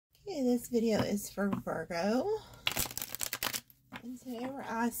Okay, this video is for Virgo. And today we're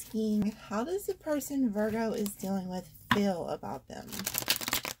asking, how does the person Virgo is dealing with feel about them?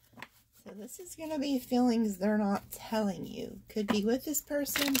 So this is going to be feelings they're not telling you. Could be with this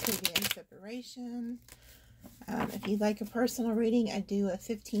person, could be in separation. If you'd like a personal reading, I do a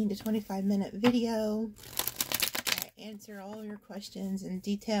 15 to 25 minute video. I answer all your questions in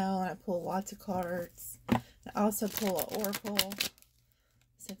detail, and I pull lots of cards. I also pull an oracle.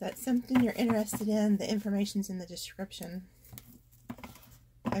 So if that's something you're interested in, the information's in the description.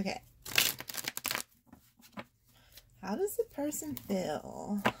 Okay. How does the person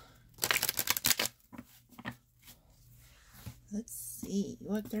feel? Let's see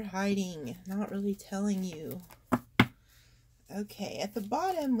what they're hiding, not really telling you. Okay, at the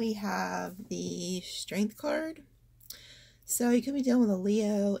bottom we have the Strength card. So you could be dealing with a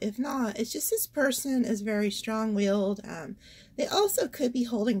Leo. If not, it's just this person is very strong-willed. They also could be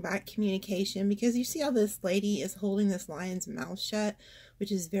holding back communication, because you see how this lady is holding this lion's mouth shut,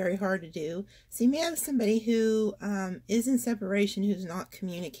 which is very hard to do. So you may have somebody who is in separation who's not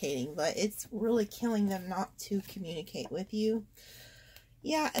communicating, but it's really killing them not to communicate with you.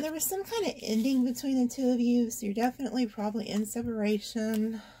 Yeah, and there was some kind of ending between the two of you, so you're definitely probably in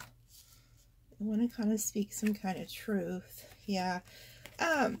separation. I want to kind of speak some kind of truth. Yeah.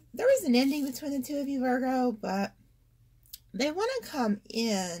 There was an ending between the two of you, Virgo, but they want to come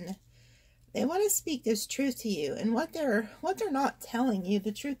in. They want to speak this truth to you. And what they're not telling you,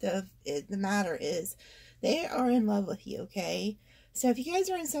 the truth of it, the matter is, they are in love with you, okay? So if you guys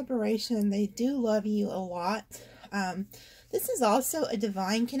are in separation, they do love you a lot. This is also a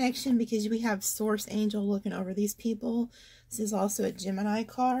divine connection, because we have Source Angel looking over these people. This is also a Gemini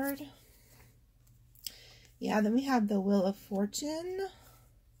card. Yeah, then we have the Wheel of Fortune,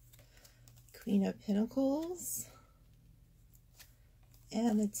 Queen of Pentacles,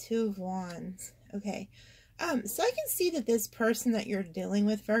 and the Two of Wands. Okay, so I can see that this person that you're dealing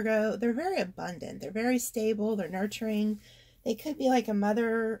with, Virgo, they're very abundant. They're very stable. They're nurturing. They could be like a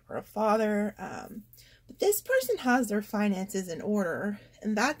mother or a father. But this person has their finances in order,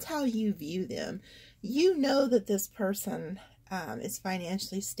 and that's how you view them. You know that this person is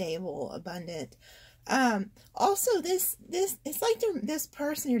financially stable, abundant. Also it's like this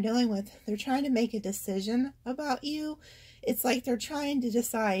person you're dealing with, they're trying to make a decision about you. It's like they're trying to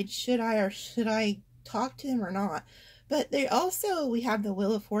decide, should I talk to them or not? But they also, we have the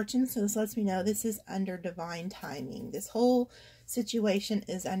Wheel of Fortune, so this lets me know this is under divine timing. This whole situation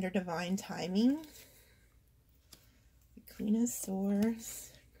is under divine timing. The Queen of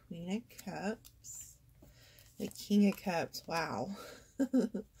Swords, Queen of Cups, the King of Cups. Wow.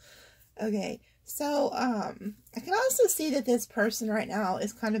 Okay. So, I can also see that this person right now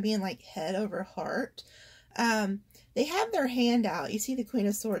is kind of being like head over heart. They have their hand out. You see the Queen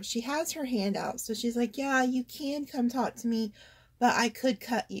of Swords. She has her hand out. So she's like, yeah, you can come talk to me, but I could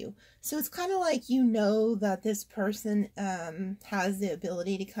cut you. So it's kind of like, you know, that this person has the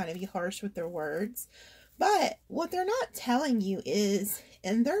ability to kind of be harsh with their words. But what they're not telling you is,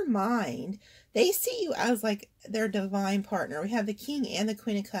 in their mind, they see you as like their divine partner. We have the King and the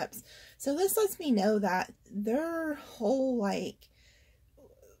Queen of Cups. So this lets me know that their whole, like,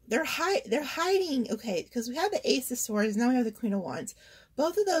 they're hiding, okay, because we have the Ace of Swords, now we have the Queen of Wands.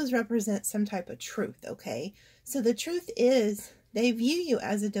 Both of those represent some type of truth, okay? So the truth is, they view you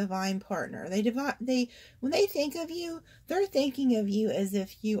as a divine partner. When they think of you, they're thinking of you as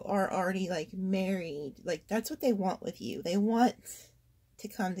if you are already, like, married. Like, that's what they want with you. They want to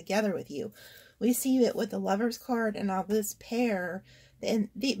come together with you. We see it with the Lovers card, and now this pair. And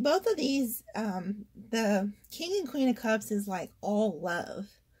both of these, the King and Queen of Cups is like all love.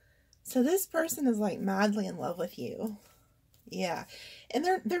 So this person is like madly in love with you. Yeah. And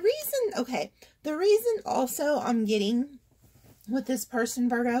the reason also I'm getting with this person,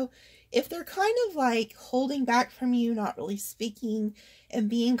 Virgo, if they're kind of like holding back from you, not really speaking and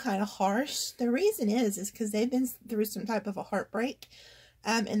being kind of harsh, the reason is because they've been through some type of a heartbreak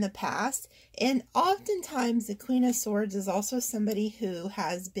in the past. And oftentimes the Queen of Swords is also somebody who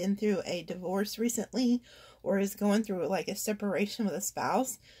has been through a divorce recently, or is going through like a separation with a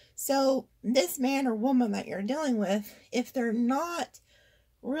spouse. So this man or woman that you're dealing with, if they're not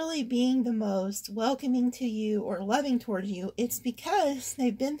really being the most welcoming to you or loving towards you, it's because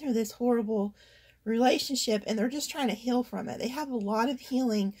they've been through this horrible relationship and they're just trying to heal from it. They have a lot of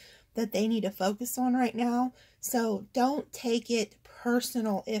healing that they need to focus on right now. So don't take it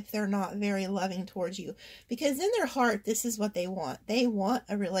personal if they're not very loving towards you, because in their heart, this is what they want. They want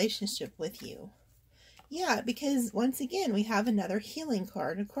a relationship with you. Yeah, because once again, we have another healing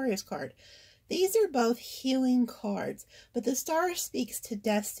card, Aquarius card. These are both healing cards, but the star speaks to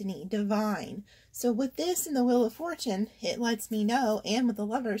destiny, divine. So with this and the Wheel of Fortune, it lets me know, and with the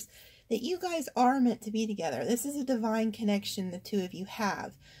Lovers, that you guys are meant to be together. This is a divine connection the two of you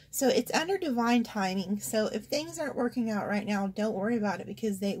have. So it's under divine timing. So if things aren't working out right now, don't worry about it,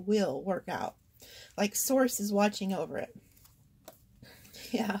 because they will work out. Like Source is watching over it.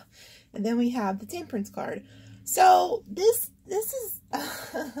 Yeah. And then we have the Temperance card. So this is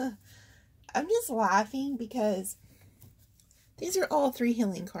I'm just laughing because these are all 3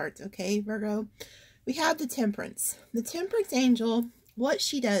 healing cards, okay, Virgo? We have the Temperance. The Temperance angel, what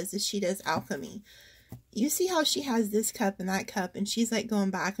she does is she does alchemy. You see how she has this cup and that cup, and she's like going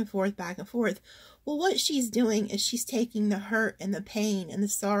back and forth, back and forth. Well, what she's doing is she's taking the hurt and the pain and the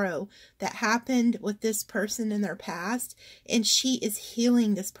sorrow that happened with this person in their past, and she is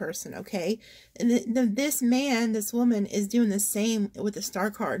healing this person, okay? And this man, this woman is doing the same with the Star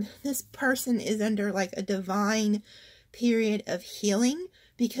card. This person is under like a divine period of healing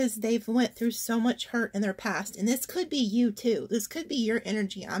because they've went through so much hurt in their past. And this could be you too. This could be your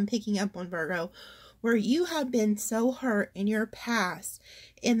energy I'm picking up on, Virgo, where you have been so hurt in your past,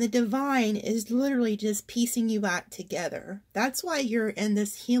 and the divine is literally just piecing you back together. That's why you're in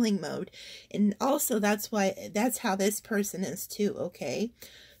this healing mode. And also that's how this person is too, okay?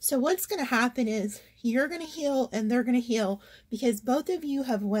 So what's going to happen is you're going to heal and they're going to heal, because both of you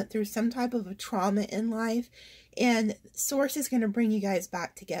have went through some type of a trauma in life, and Source is going to bring you guys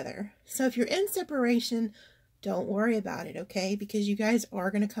back together. So if you're in separation, don't worry about it, okay? Because you guys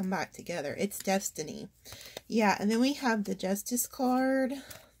are going to come back together. It's destiny. Yeah, and then we have the Justice card,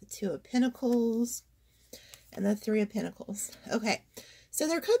 the 2 of Pentacles, and the 3 of Pentacles. Okay, so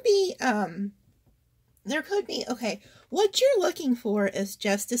there could be, okay, what you're looking for is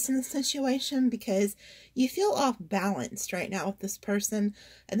justice in the situation, because you feel off balanced right now with this person.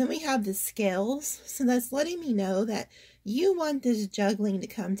 And then we have the Scales. So that's letting me know that you want this juggling to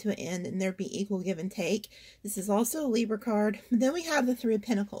come to an end and there be equal give and take. This is also a Libra card. But then we have the 3 of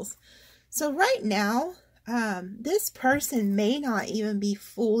Pentacles. So right now, this person may not even be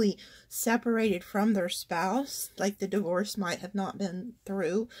fully separated from their spouse, like the divorce might have not been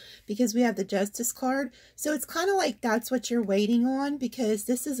through, because we have the Justice card. So it's kind of like that's what you're waiting on, because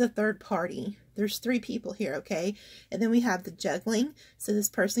this is a third party. There's 3 people here, okay? And then we have the juggling. So this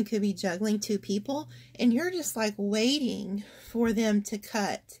person could be juggling 2 people, and you're just like waiting for them to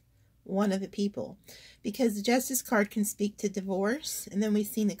cut one of the people, because the Justice card can speak to divorce. And then we've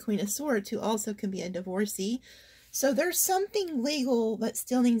seen the Queen of Swords, who also can be a divorcee. So there's something legal that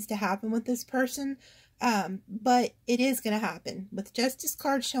still needs to happen with this person, but it is going to happen. With Justice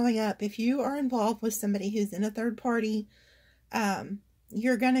card showing up, if you are involved with somebody who's in a third party,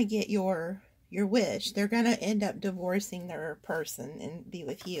 you're going to get your wish. They're going to end up divorcing their person and be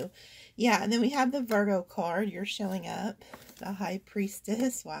with you. Yeah, and then we have the Virgo card. You're showing up. The High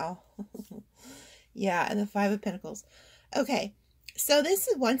Priestess. Wow. Yeah, and the 5 of Pentacles. Okay, so this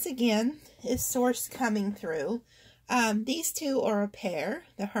is, once again, is Source coming through. These 2 are a pair,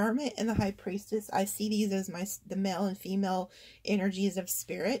 the Hermit and the High Priestess. I see these as the male and female energies of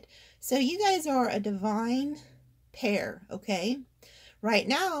spirit. So you guys are a divine pair, okay? Right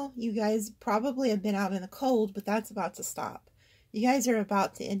now, you guys probably have been out in the cold, but that's about to stop. You guys are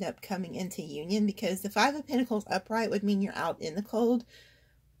about to end up coming into union, because the 5 of Pentacles upright would mean you're out in the cold.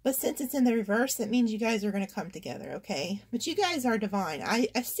 But since it's in the reverse, that means you guys are going to come together, okay? But you guys are divine. I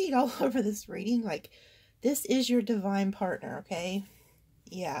see it all over this reading. Like, this is your divine partner, okay?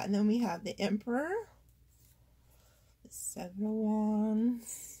 Yeah, and then we have the Emperor, the 7 of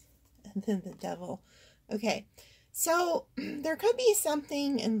Wands, and then the Devil. Okay, so there could be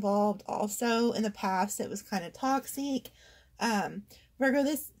something involved also in the past that was kind of toxic. Virgo,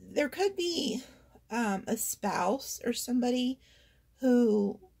 there could be a spouse or somebody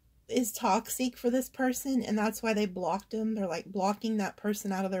who is toxic for this person, and that's why they blocked them. They're like blocking that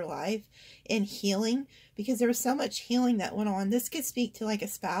person out of their life and healing, because there was so much healing that went on. This could speak to like a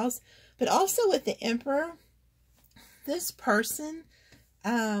spouse, but also with the Emperor, this person,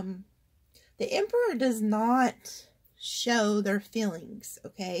 the Emperor does not show their feelings,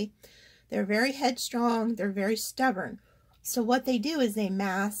 okay? They're very headstrong. They're very stubborn. So what they do is they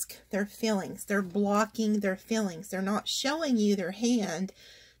mask their feelings. They're blocking their feelings. They're not showing you their hand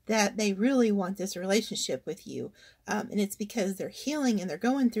that they really want this relationship with you. And it's because they're healing and they're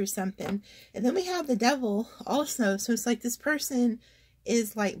going through something. And then we have the Devil also. So it's like this person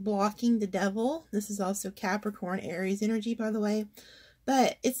is like blocking the Devil. This is also Capricorn, Aries energy, by the way.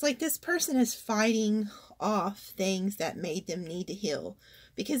 But it's like this person is fighting off things that made them need to heal.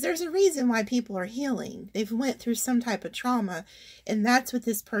 Because there's a reason why people are healing. They've went through some type of trauma, and that's what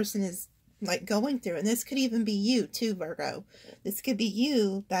this person is like going through. And this could even be you too, Virgo. This could be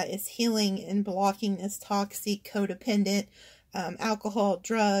you that is healing and blocking this toxic, codependent, alcohol,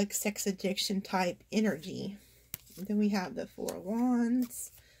 drug, sex addiction type energy. And then we have the Four of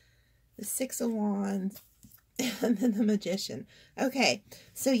Wands, the Six of Wands, and then the Magician. Okay,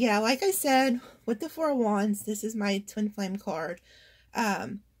 so yeah, like I said, with the Four of Wands, this is my twin flame card.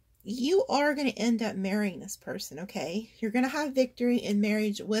 You are going to end up marrying this person, okay? You're going to have victory in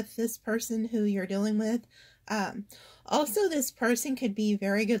marriage with this person who you're dealing with. Also, this person could be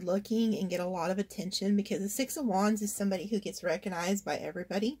very good looking and get a lot of attention, because the Six of Wands is somebody who gets recognized by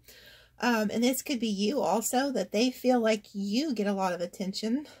everybody. And this could be you also, that they feel like you get a lot of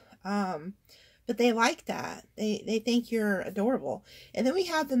attention. But they like that. They think you're adorable. And then we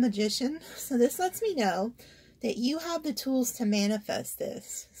have the Magician. So this lets me know that you have the tools to manifest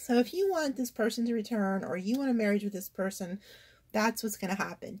this. So if you want this person to return, or you want a marriage with this person, that's what's going to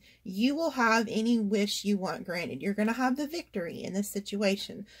happen. You will have any wish you want granted. You're going to have the victory in this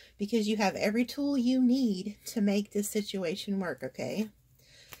situation, because you have every tool you need to make this situation work, okay?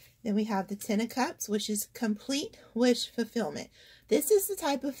 Then we have the Ten of Cups, which is complete wish fulfillment. This is the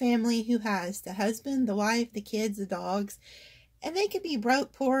type of family who has the husband, the wife, the kids, the dogs, and they could be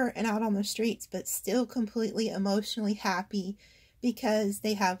broke, poor, and out on the streets, but still completely emotionally happy because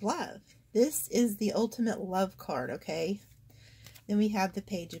they have love. This is the ultimate love card, okay? Then we have the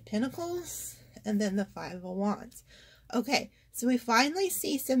Page of Pentacles, and then the Five of Wands. Okay, so we finally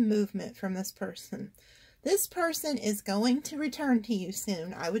see some movement from this person. This person is going to return to you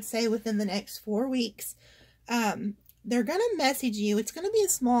soon. I would say within the next 4 weeks. They're going to message you. It's going to be a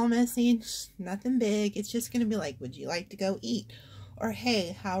small message, nothing big. It's just going to be like, would you like to go eat? Or,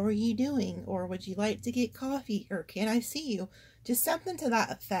 hey, how are you doing? Or, would you like to get coffee? Or, can I see you? Just something to that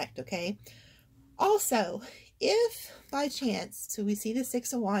effect, okay? Also, if by chance, so we see the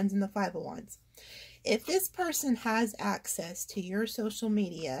Six of Wands and the Five of Wands. If this person has access to your social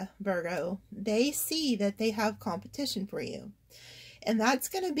media, Virgo, they see that they have competition for you. And that's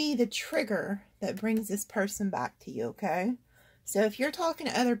going to be the trigger that brings this person back to you, okay? So if you're talking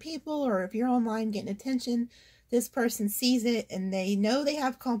to other people, or if you're online getting attention, this person sees it and they know they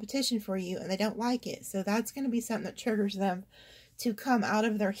have competition for you and they don't like it. So that's going to be something that triggers them to come out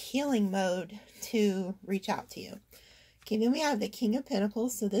of their healing mode to reach out to you. Okay, then we have the King of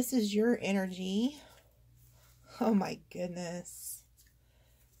Pentacles. So this is your energy. Oh my goodness.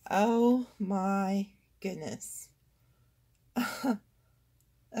 Oh my goodness.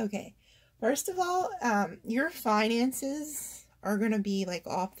 Okay, first of all, your finances are going to be like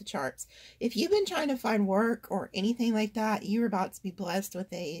off the charts. If you've been trying to find work or anything like that, you're about to be blessed with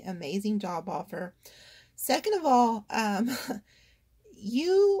an amazing job offer. Second of all,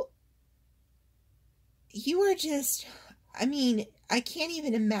 you are just, I mean, I can't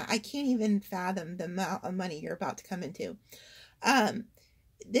even fathom the amount of money you're about to come into.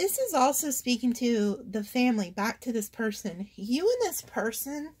 This is also speaking to the family, back to this person. You and this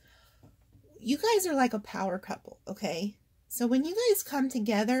person, you guys are like a power couple, okay? So when you guys come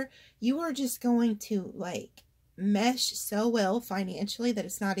together, you are just going to like mesh so well financially that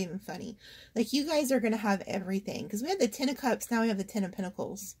it's not even funny. Like, you guys are going to have everything. Because we had the Ten of Cups, now we have the Ten of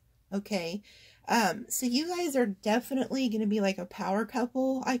Pentacles, okay? So you guys are definitely going to be like a power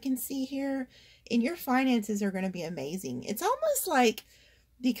couple, I can see here. And your finances are going to be amazing. It's almost like,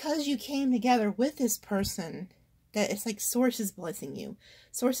 because you came together with this person, that it's like Source is blessing you.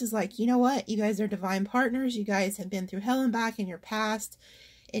 Source is like, you know what? You guys are divine partners. You guys have been through hell and back in your past.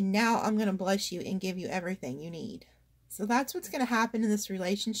 And now I'm going to bless you and give you everything you need. So that's what's going to happen in this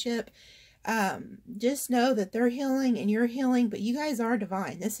relationship. Just know that they're healing and you're healing, but you guys are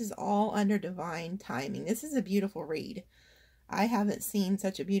divine. This is all under divine timing. This is a beautiful read. I haven't seen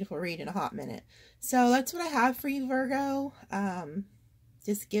such a beautiful read in a hot minute. So that's what I have for you, Virgo.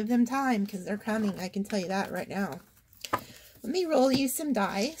 Just give them time, because they're coming. I can tell you that right now. Let me roll you some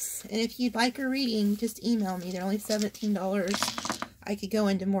dice. And if you'd like a reading, just email me. They're only $17. I could go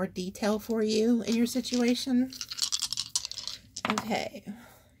into more detail for you in your situation. Okay.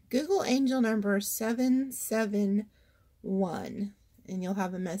 Google angel number 771. And you'll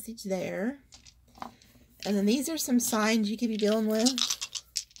have a message there. And then these are some signs you could be dealing with.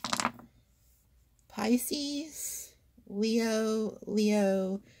 Pisces, Leo,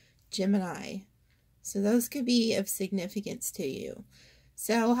 Gemini. So those could be of significance to you.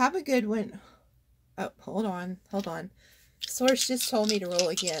 So have a good one. Oh, hold on. Source just told me to roll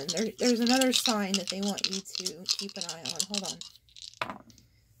again. There's another sign that they want you to keep an eye on. Hold on.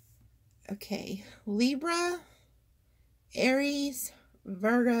 Okay. Libra, Aries,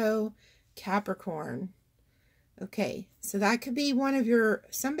 Virgo, Capricorn. Okay, so that could be one of your,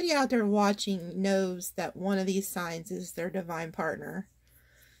 somebody out there watching knows that one of these signs is their divine partner.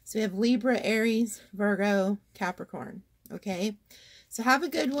 So we have Libra, Aries, Virgo, Capricorn. Okay, so have a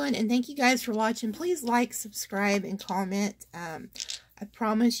good one, and thank you guys for watching. Please like, subscribe, and comment. I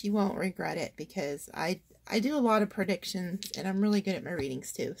promise you won't regret it, because I do a lot of predictions, and I'm really good at my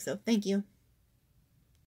readings too. So thank you.